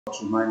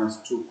to minus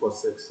 2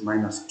 cos x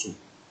minus 2.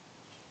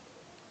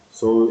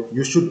 So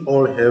you should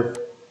all have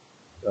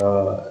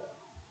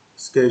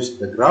sketched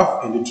the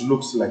graph, and it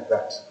looks like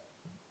that.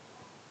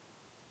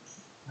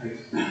 Right.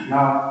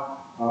 Now,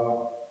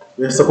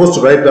 we're supposed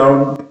to write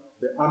down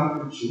the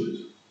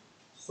amplitude.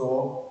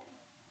 So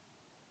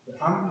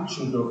the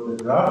amplitude of the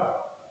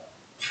graph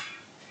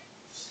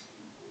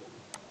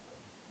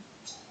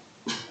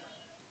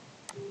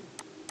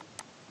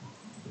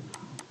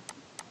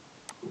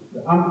is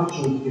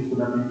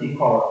going to be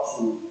equal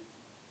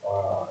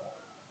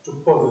to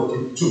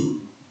positive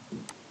 2.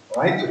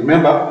 Right?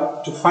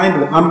 Remember, to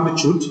find the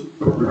amplitude,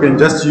 you can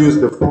just use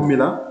the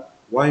formula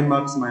y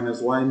max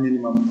minus y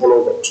minimum all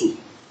over 2.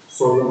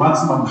 So your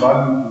maximum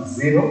value is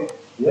 0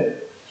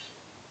 here.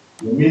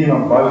 Your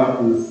minimum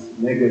value is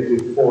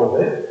negative 4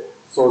 there.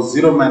 So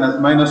 0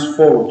 minus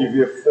 4 will give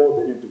you a 4,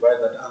 then you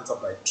divide that answer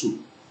by 2.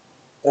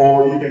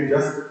 Or you can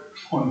just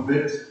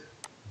convert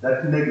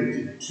that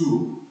negative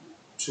 2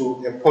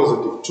 to a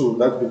positive 2.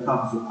 That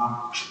becomes your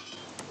amplitude.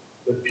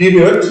 The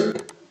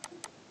period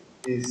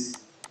is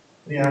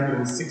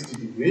 360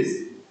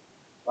 degrees,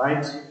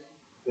 right?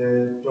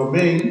 The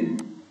domain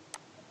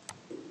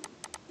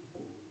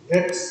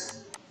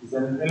x is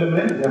an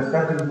element. We are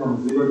starting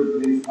from 0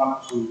 degrees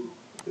up to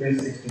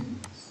 360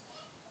 degrees.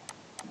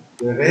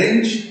 The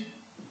range,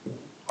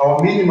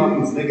 our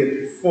minimum is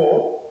negative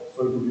 4,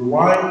 so it will be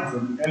y is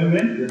an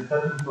element. We are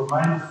starting from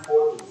minus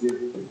 4 to 0.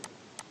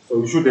 So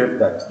you should have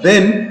that.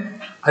 Then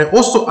I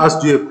also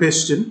asked you a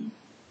question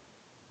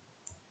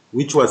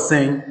which was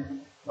saying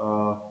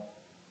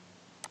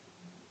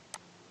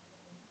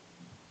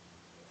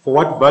for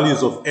what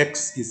values of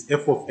x is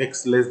f of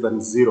x less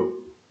than 0?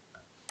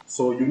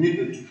 So you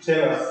needed to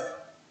tell us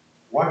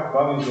what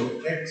values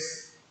of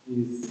x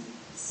is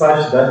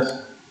such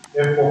that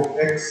f of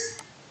x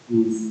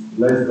is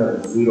less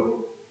than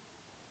 0.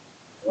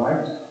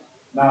 Right?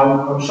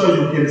 Now, I'm sure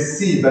you can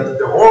see that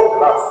the whole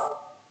graph,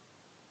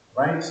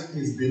 right,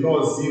 is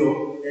below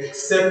 0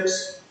 except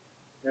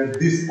at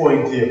this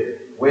point here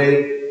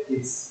where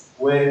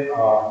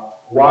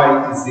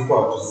y is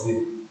equal to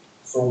 0.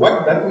 So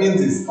what that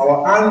means is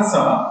our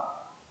answer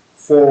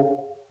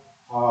for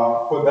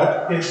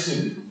that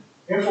question,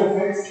 f of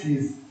x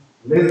is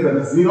less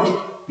than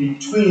 0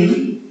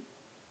 between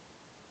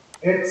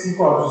x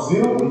equal to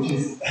 0, which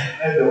is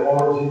at the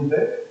origin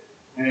there,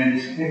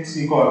 and x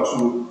equal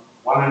to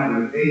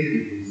 180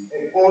 degrees.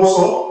 And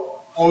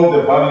also, all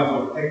the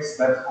values of x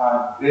that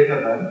are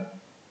greater than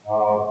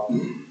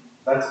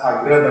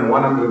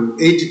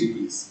 180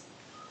 degrees.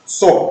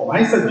 So,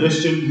 my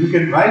suggestion, you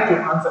can write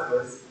your answer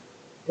as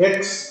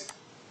x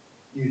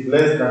is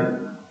less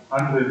than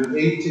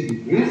 180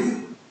 degrees,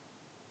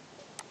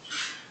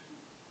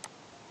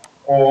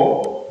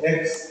 or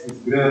x is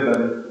greater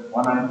than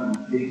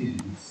 180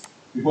 degrees.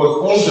 Because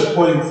all the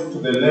points to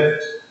the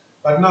left,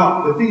 but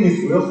now the thing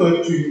is we also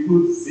have to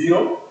include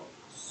 0.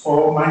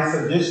 So my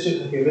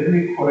suggestion, okay, let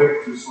me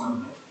correct this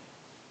one here.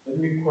 Let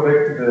me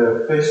correct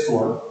the first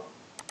one.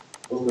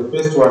 Because the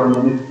first one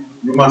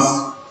you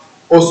must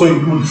also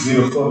include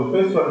 0. So the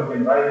first one you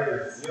can write it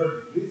as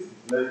 0 degrees is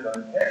less than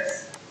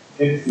x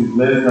is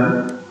less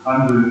than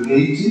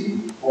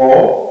 180,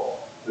 or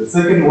the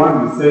second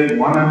one we say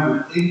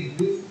 180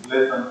 degrees is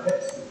less than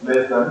x is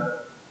less than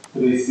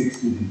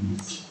 360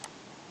 degrees.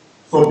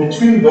 So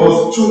between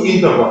those two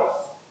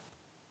intervals,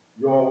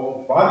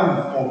 your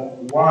values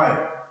of y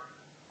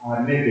are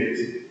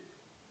negative.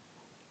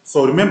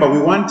 So remember,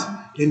 we want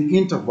an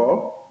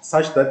interval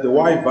such that the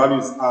y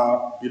values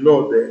are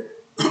below the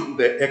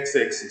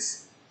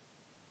x-axis.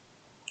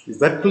 Is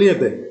that clear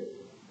then?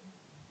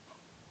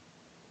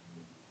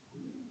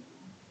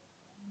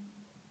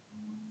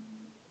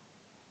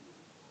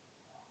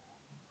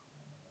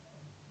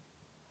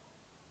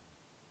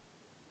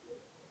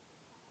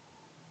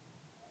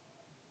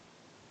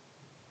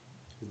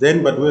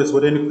 Then, but who has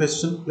got any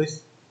question,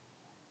 please?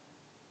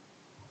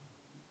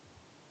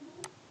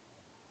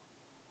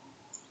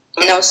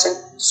 No, sir.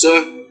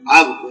 Sir, I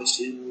have a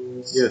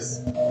question. Yes.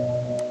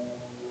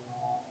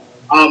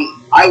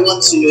 I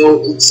want to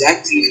know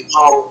exactly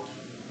how.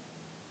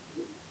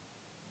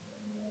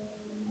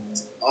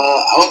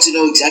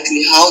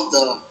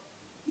 The,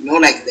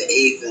 like the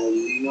a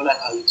value. Like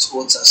how you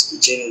taught us the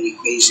general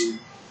equation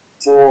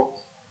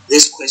for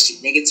this question.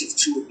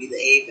 -2 would be the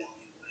a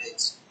value,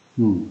 right?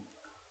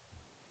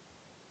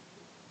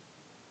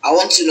 I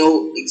want to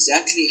know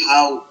exactly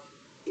how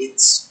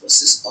it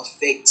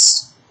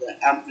affects the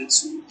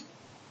amplitude,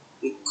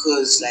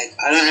 because like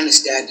I don't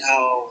understand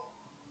how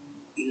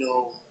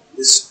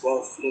this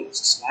graph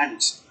looks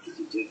minus the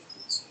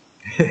difference.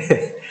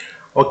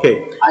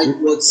 Okay.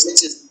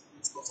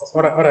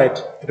 All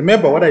right.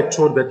 Remember what I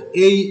told that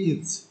a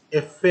is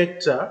a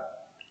factor.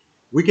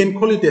 We can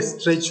call it a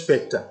stretch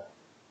factor.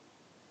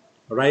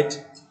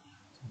 Right?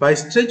 By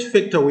stretch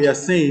factor, we are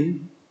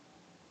saying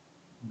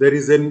there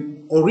is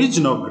an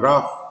original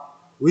graph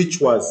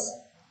which was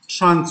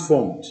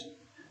transformed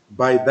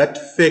by that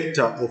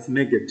factor of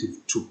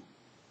 -2.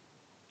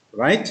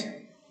 Right?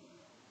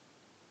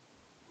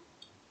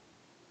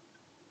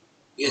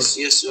 Yes,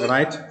 yes, sir. All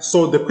right. So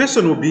the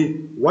question will be,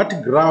 what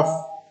graph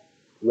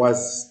was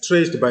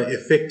stretched by a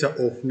factor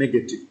of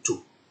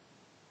 -2?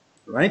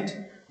 Right?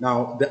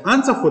 Now, the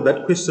answer for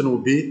that question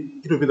will be,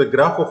 it will be the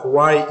graph of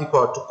y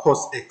equal to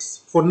cos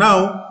x. For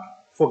now,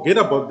 forget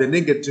about the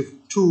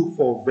 -2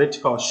 for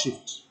vertical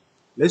shift.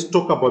 Let's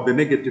talk about the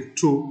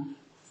 -2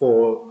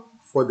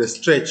 for the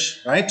stretch,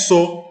 right? So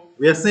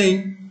we are saying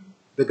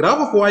the graph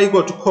of y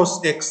equal to cos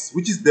x,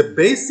 which is the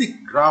basic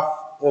graph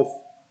of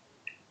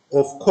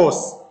cos,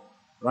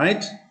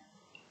 right?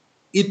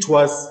 It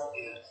was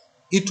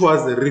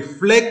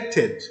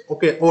reflected,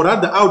 okay, or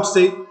rather I would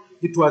say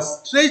it was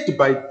stretched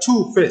by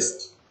 2 first,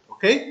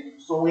 okay?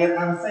 So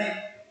I'm saying,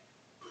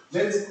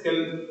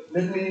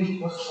 let me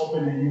just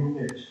open a new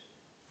page.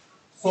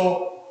 So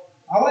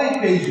our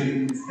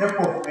equation is f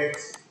of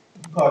x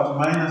equal to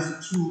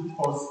 -2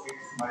 cos x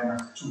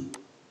minus 2.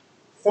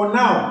 For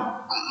now,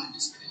 I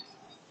understand.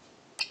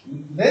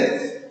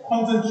 let's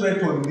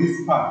concentrate on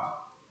this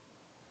part,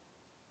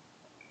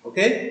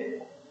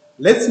 okay?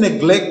 Let's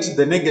neglect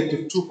the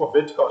 -2 for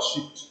vertical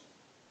shift.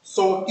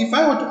 So if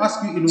I were to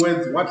ask you in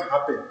words what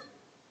happened,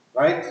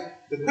 right?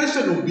 The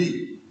question would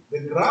be the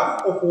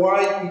graph of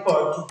y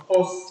equal to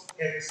cos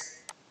x,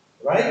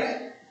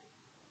 right?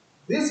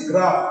 This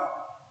graph,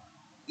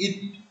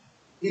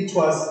 it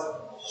was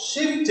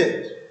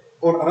shifted,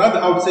 or rather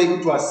I would say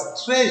it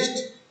was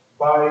stretched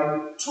by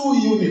 2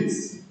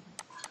 units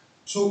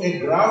to a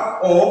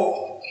graph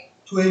of,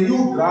 to a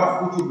new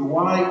graph which would be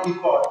y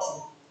equal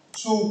to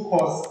 2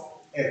 cos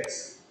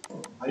x.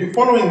 Are you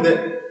following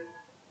that?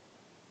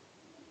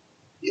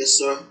 Yes,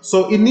 sir.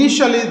 So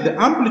initially the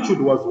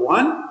amplitude was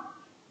 1.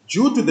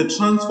 Due to the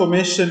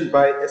transformation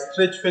by a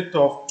stretch factor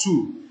of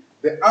 2,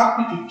 the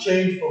amplitude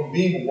changed from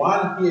being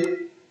 1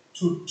 here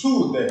to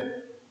 2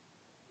 there.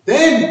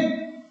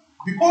 Then,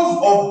 because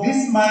of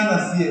this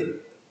minus here,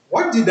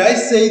 what did I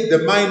say the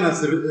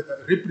minus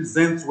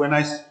represents when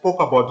I spoke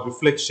about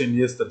reflection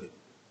yesterday?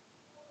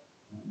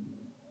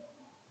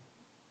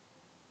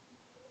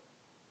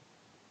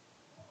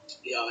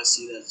 Yeah, I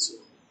see that too.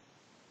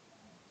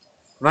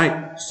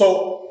 Right.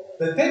 So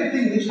the third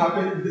thing which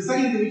happened, the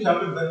second thing which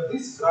happened, that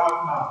this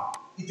graph now,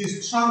 it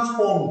is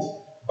transformed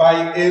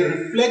by a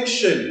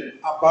reflection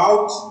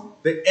about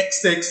the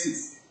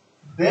x-axis.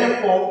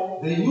 Therefore,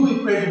 the new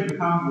equation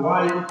becomes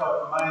y equal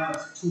to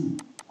 -2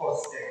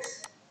 cos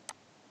x.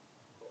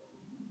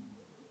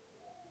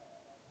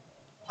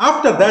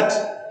 After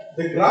that,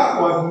 the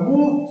graph was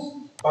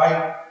moved by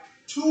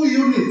 2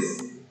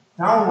 units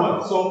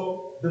downward. So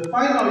the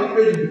final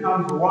equation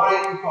becomes y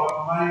equal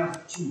to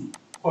 -2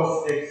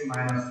 cos x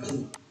minus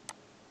 2.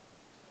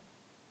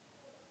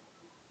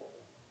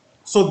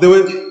 So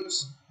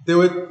there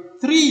were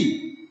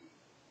 3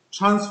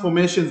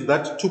 transformations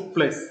that took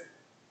place.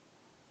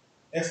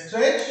 A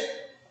stretch,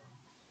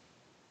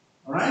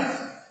 all right?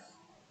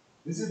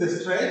 This is the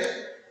stretch.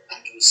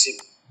 I can see.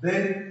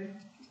 Then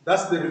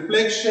that's the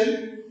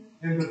reflection,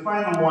 and the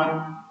final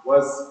one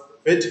was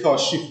vertical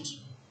shift.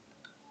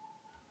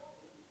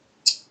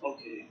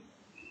 Okay.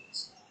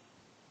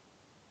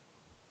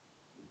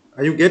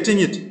 Are you getting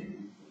it?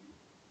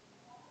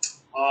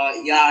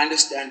 Yeah, I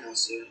understand now,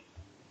 sir.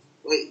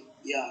 Wait,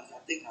 yeah, I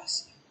think I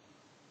see.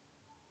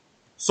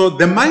 So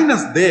the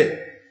minus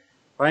there,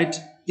 right?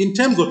 In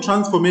terms of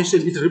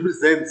transformation, it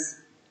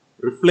represents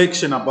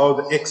reflection about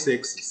the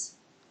x-axis.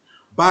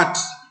 But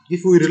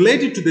if we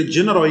relate it to the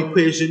general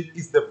equation,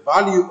 it's the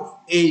value of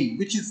A,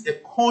 which is a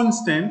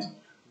constant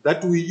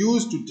that we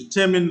use to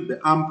determine the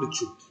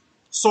amplitude.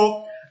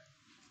 So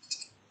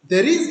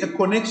there is a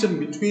connection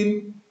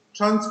between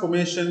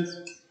transformations,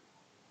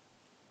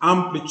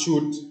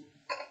 amplitude,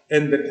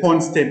 and the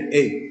constant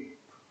A.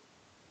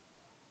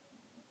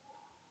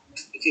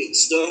 Okay,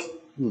 sir.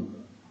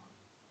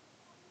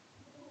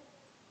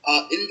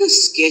 In the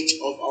sketch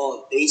of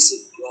our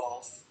basic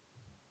graph,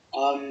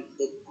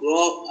 the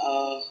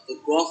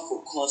graph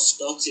for cos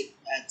started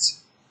at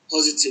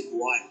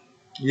 +1.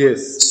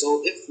 Yes. So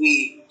if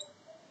we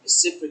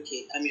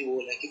reciprocate,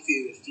 or like if we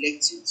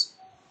reflect it,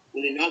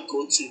 will it not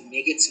go to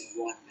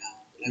 -1 now?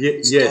 Like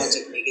it Yes. starts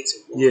at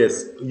 -1. Yes.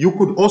 You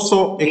could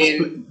also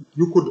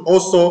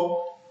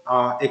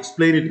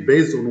explain it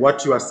based on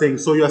what you are saying.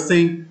 So you are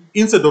saying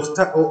instead of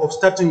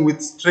starting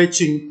with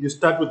stretching, you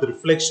start with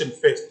reflection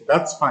first.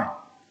 That's fine.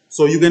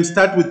 So you can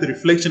start with the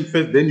reflection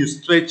first, then you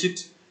stretch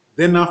it.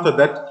 Then after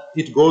that,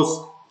 it goes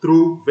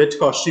through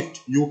vertical shift.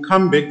 You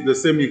come back to the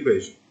same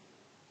equation.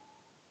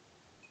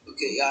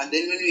 Okay, yeah, and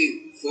then when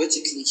we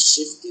vertically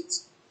shift it,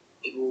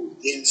 it will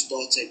then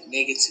start at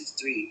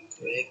 -3,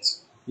 correct?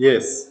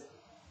 Yes.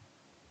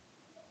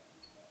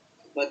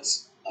 But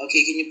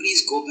okay, can you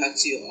please go back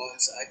to your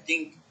answer? I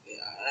think, yeah,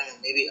 I don't know,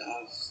 maybe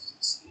I've.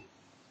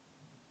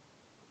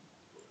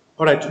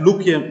 All right,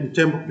 look here,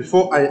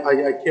 before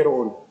I carry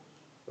on,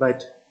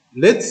 right,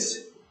 let's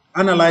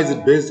analyze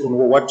it based on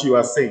what you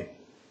are saying.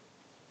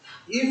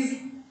 If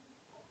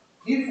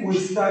we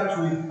start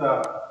with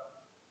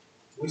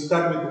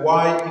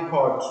y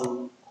equal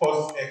to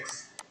cos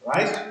x,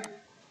 right?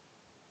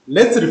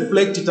 Let's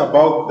reflect it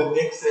about the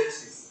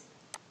x-axis.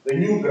 The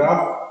new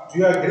graph do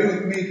you agree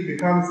with me? It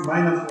becomes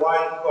minus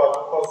y equal to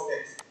cos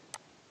x.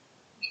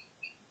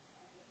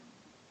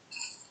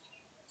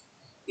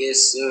 Yes,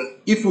 sir.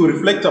 If we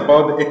reflect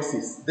about the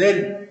x's,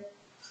 then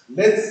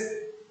let's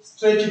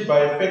stretch it by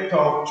a factor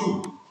of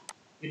 2.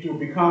 It will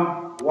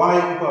become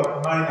y equal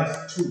to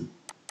minus 2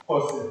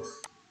 cos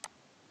x.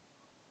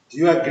 Do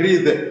you agree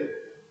there?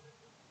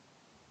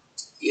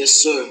 Yes,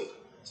 sir.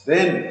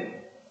 Then,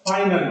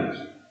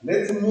 finally,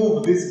 let's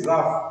move this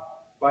graph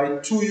by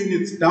 2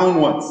 units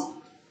downwards.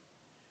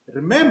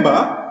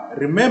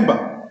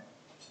 Remember,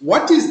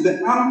 what is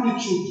the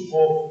amplitude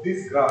of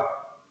this graph?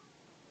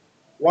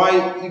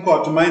 Y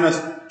equal to minus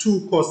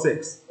 2 cos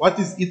x. What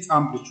is its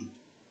amplitude?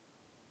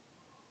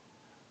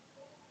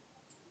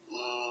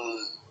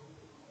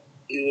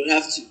 It would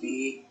have to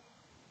be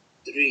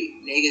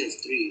negative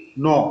 3.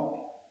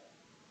 No.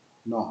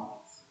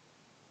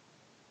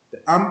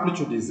 The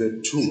amplitude is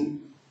a 2.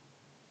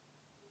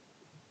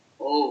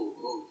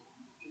 Oh,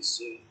 yes,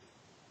 sir.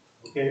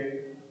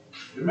 Okay.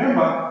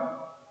 Remember,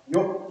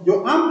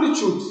 your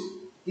amplitude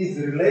is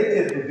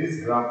related to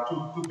this graph,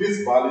 to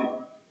this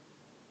value.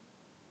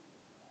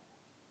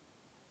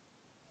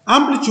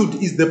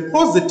 Amplitude is the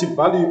positive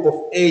value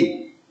of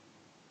A.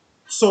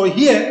 So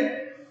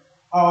here,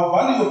 our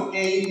value of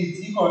A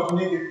is equal to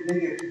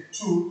negative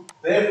 2.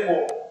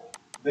 Therefore,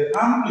 the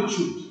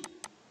amplitude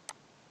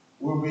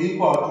will be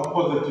equal to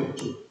positive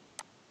 2.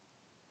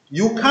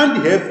 You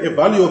can't have a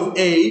value of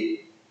A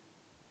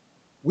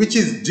which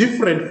is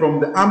different from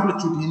the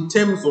amplitude in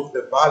terms of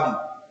the value.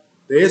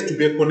 There has to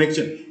be a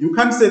connection. You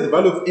can't say the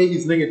value of A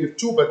is negative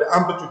 2, but the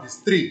amplitude is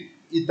 3.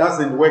 It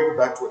doesn't work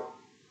that way.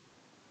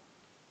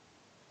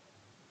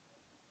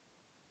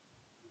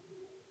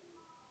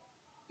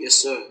 Yes,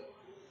 sir.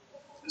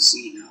 I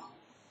see now.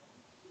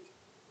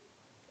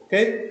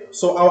 Okay,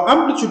 so our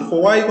amplitude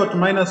for y equal to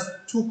minus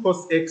 2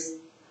 cos x,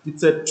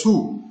 it's a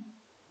 2.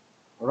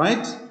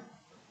 Right?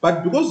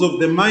 But because of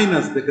the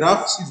minus, the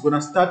graph is going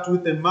to start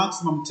with a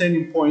maximum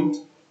turning point,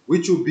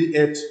 which will be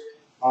at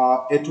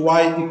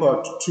y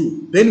equal to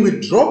 2. Then we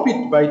drop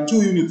it by 2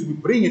 units, we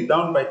bring it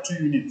down by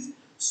 2 units.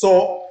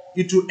 So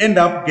it will end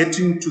up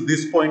getting to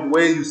this point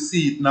where you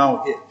see it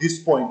now here, this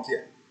point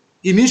here.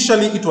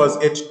 Initially it was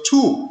at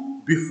 2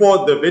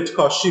 before the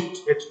vertical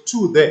shift, at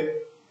 2 there.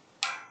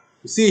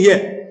 You see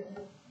here,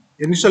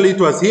 initially it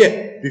was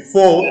here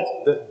before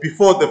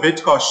the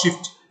vertical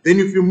shift. Then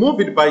if you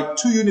move it by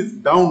 2 units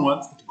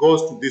downwards, it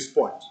goes to this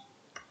point.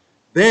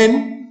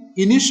 Then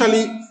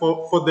initially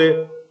for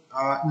the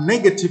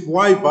negative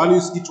y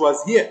values, it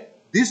was here.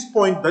 This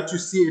point that you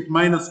see at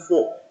minus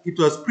 4, it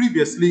was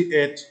previously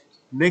at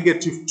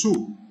negative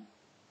 2.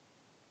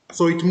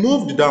 So it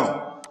moved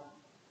down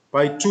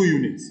by 2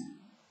 units.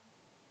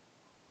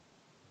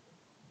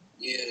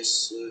 Yes,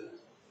 sir.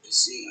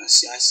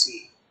 I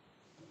see.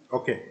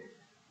 Okay.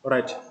 All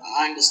right.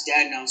 I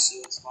understand now,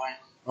 sir. It's fine.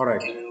 All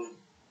right.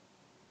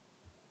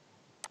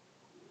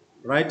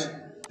 Right.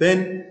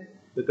 Then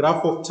the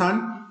graph of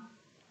tan.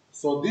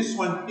 So this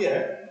one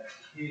here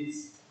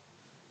is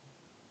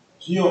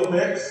g of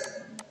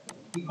x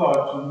equal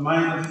to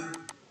minus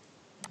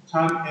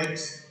tan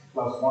x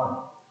plus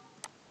 1.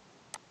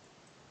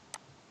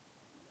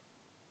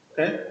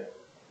 Okay?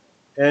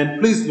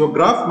 And please, your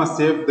graph must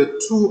have the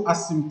 2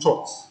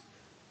 asymptotes.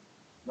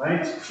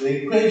 Right?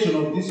 The equation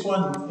of this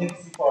one is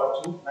x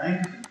equal to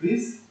 90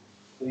 degrees.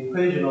 The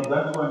equation of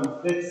that one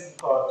is x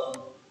equal to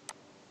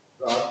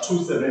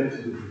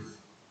 270 degrees.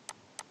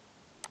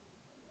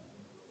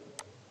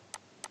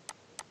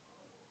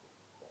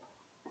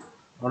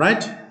 All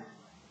right?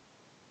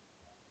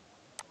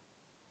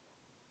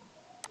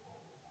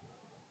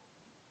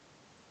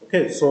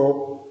 Okay,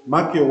 so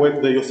mark your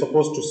work there. You're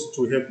supposed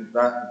to have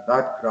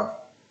that graph.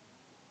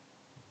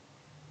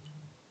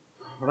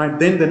 All right,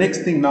 then the next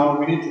thing now,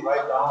 we need to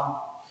write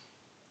down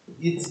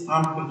its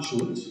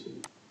amplitude.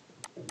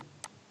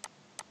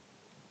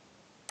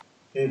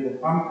 Okay,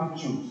 the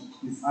amplitude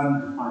is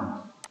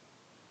undefined.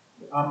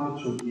 The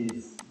amplitude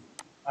is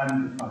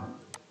undefined.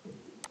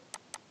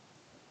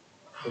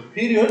 The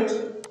period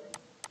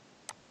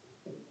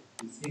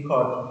is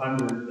equal to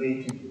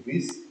 180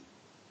 degrees.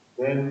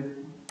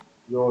 Then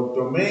your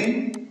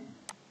domain,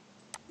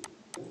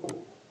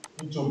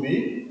 it will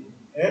be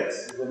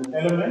x is an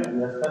element.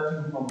 We are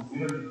starting from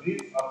 0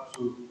 degrees up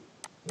to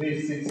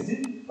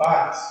 360,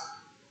 but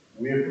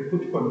we have to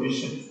put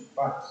conditions.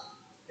 But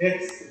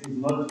x is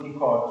not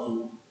equal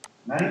to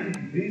 90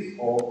 degrees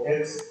or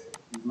x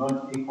is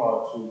not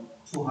equal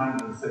to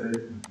 270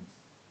 degrees.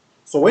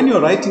 So when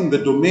you're writing the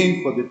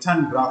domain for the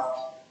tan graph,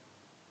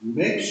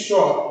 make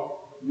sure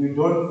you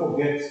don't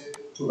forget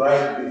to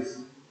write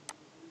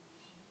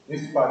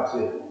this part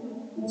here.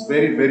 It's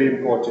very, very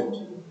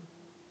important.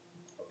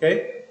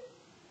 Okay?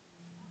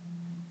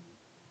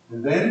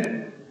 And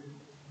then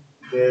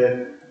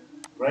the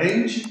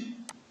range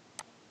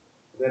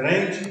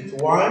is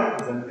y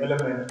is an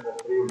element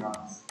of real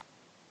numbers.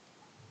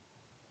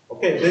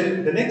 Okay,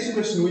 then the next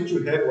question which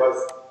you had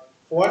was,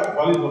 for what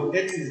value of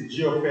x is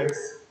g of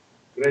x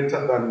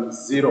greater than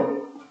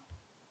 0?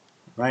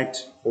 Right?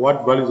 For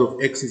what values of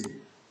x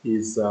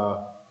is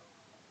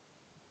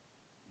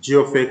g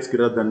of x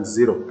greater than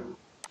 0.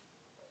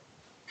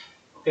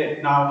 Okay,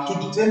 now to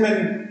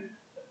determine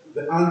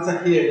the answer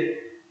here,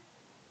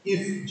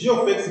 if g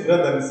of x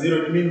greater than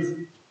 0, it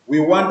means we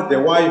want the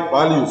y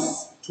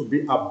values to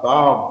be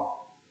above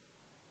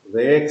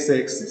the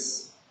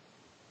x-axis.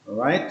 All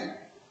right?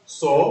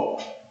 So,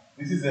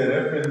 this is a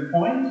reference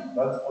point.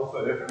 That's also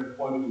a reference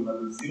point which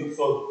will be 0.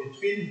 So,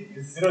 between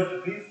this 0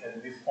 degrees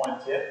and this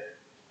point here,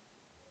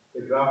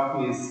 the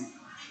graph is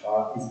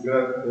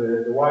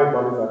greater, the y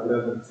values are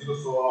greater than 0.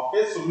 So, our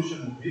first solution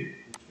will be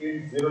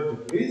between 0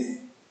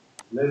 degrees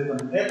less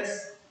than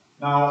x.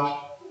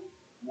 Now,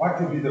 what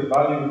will be the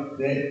value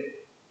there?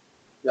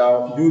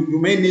 Yeah, you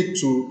may need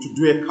to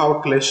do a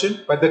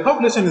calculation, but the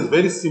calculation is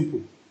very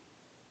simple.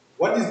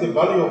 What is the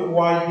value of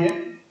y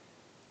here?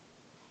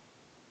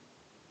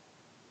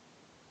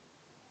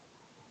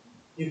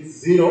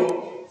 It's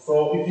 0.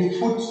 So if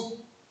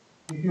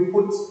you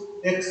put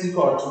x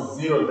equal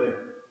to 0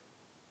 there,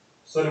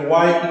 sorry,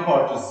 y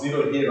equal to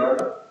 0 here,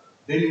 rather,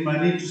 then you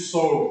might need to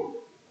solve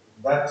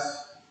that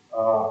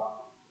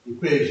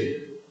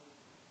equation.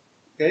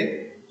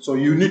 Okay? So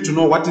you need to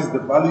know what is the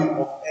value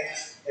of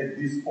x at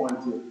this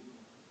point here.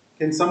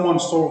 Can someone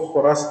solve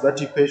for us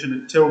that equation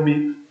and tell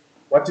me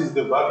what is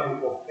the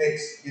value of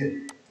x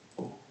here?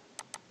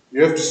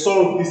 You have to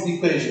solve this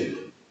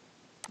equation.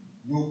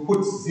 You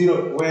put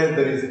 0 where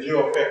there is g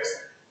of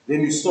x,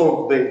 then you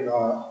solve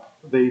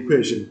the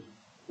equation.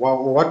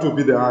 Well, what will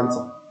be the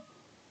answer?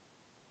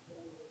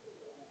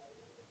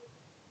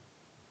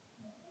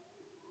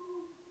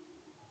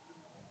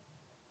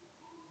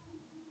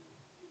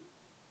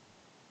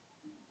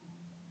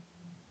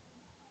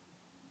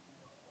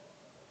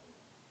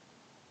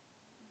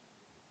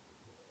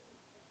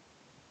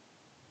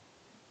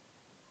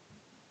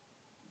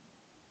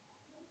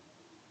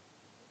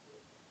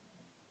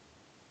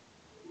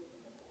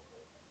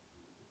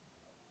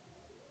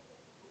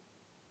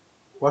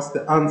 What's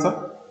the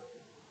answer?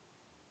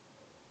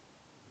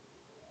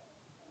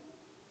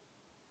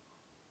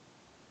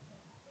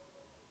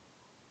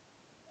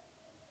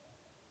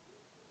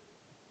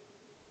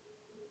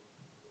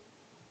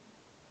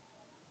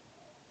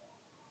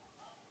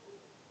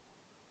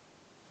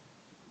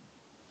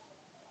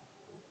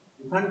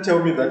 You can't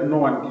tell me that no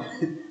one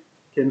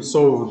can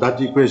solve that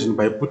equation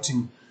by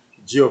putting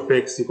g of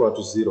x equal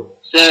to 0.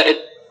 Sir, it's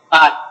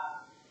 5.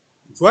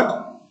 It's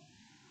what?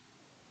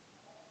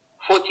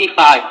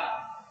 45.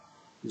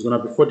 It's going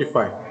to be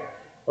 45.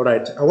 All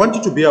right. I want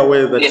you to be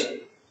aware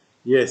that,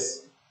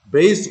 yes,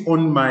 based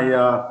on my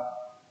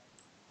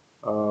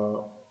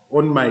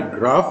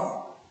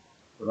graph,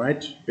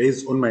 right?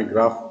 Based on my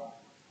graph,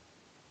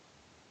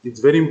 it's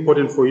very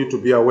important for you to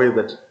be aware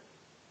that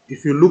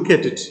if you look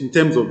at it in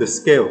terms of the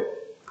scale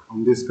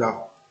on this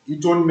graph, it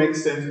don't make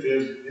sense to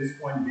have this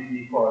point being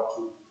equal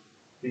to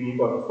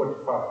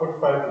 45.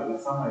 45 to be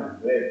somewhere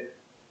there,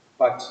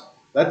 but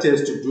that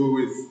has to do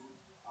with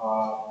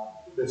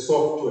the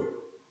software.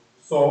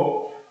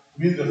 So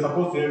it means you're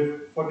supposed to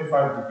have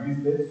 45 degrees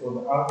there, so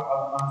the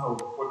answer will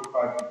be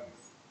 45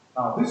 degrees.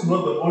 Now this is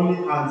not the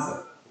only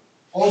answer.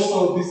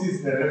 Also, this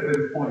is the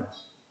reference point.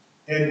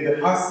 And the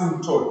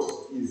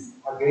asymptote is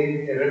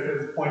again a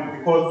reference point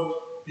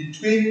because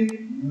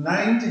between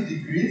 90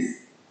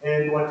 degrees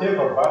and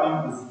whatever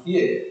value is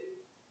here,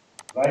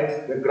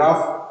 right, the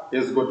graph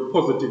has got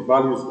positive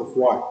values of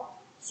y.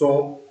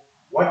 So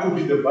what will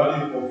be the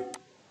value of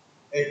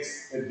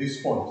x at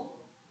this point?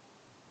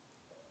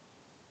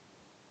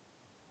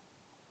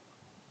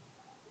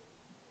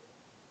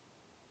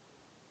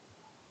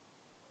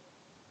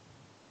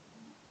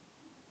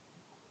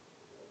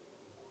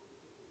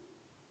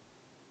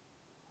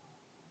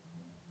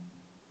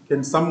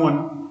 Can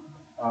someone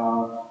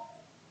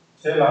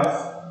tell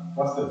us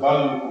what's the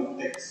value of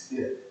x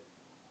here?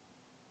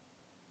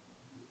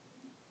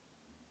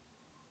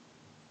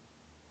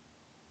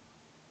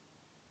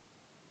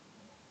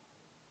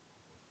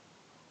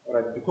 All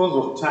right, because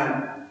of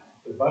time,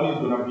 the value is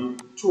going to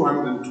be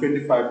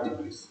 225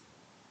 degrees.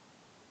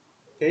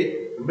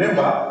 Okay,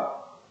 remember,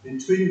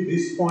 between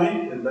this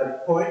point and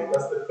that point,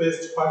 that's the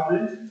first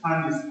quadrant,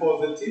 tan is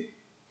positive.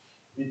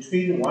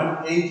 Between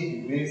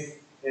 180 degrees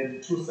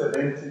and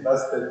 270,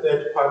 that's the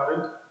third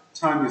quadrant,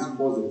 tan is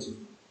positive.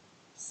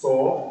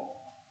 So,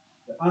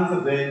 the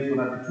answer there is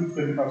going to be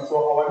 225.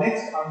 So, our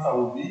next answer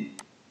will be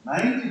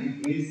 90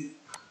 degrees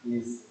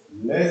is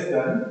less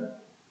than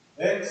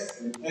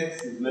x, and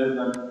x is less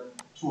than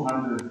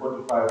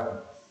 245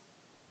 degrees.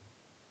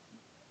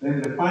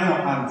 Then the final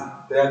answer.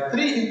 There are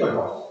three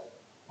intervals.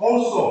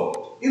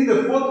 Also, in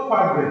the fourth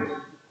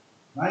quadrant,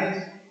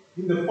 right?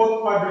 In the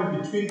fourth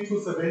quadrant between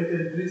 270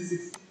 and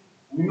 360,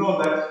 we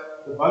know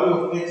that the value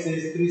of x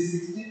is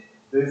 360.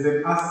 There is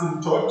an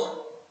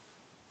asymptote,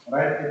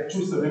 right, at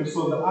 270.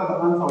 So the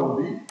other answer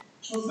will be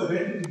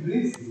 270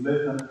 degrees is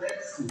less than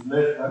x is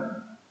less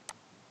than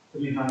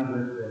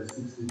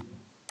 360 degrees.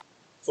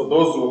 So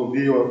those will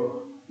be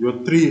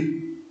your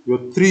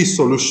three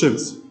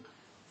solutions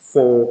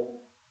for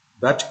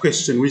that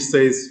question, which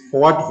says for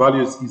what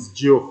values is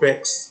g of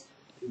x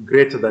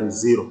greater than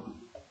 0.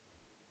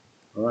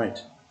 All right.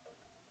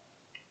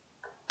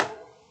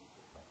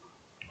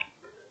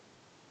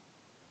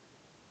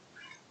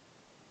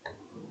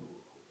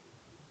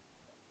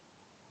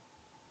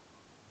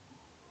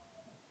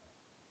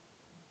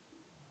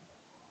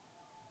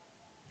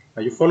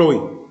 Are you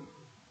following?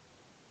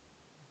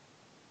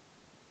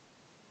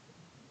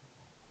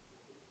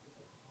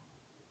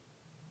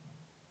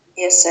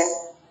 Yes, sir.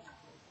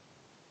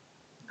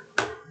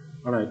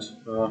 All right.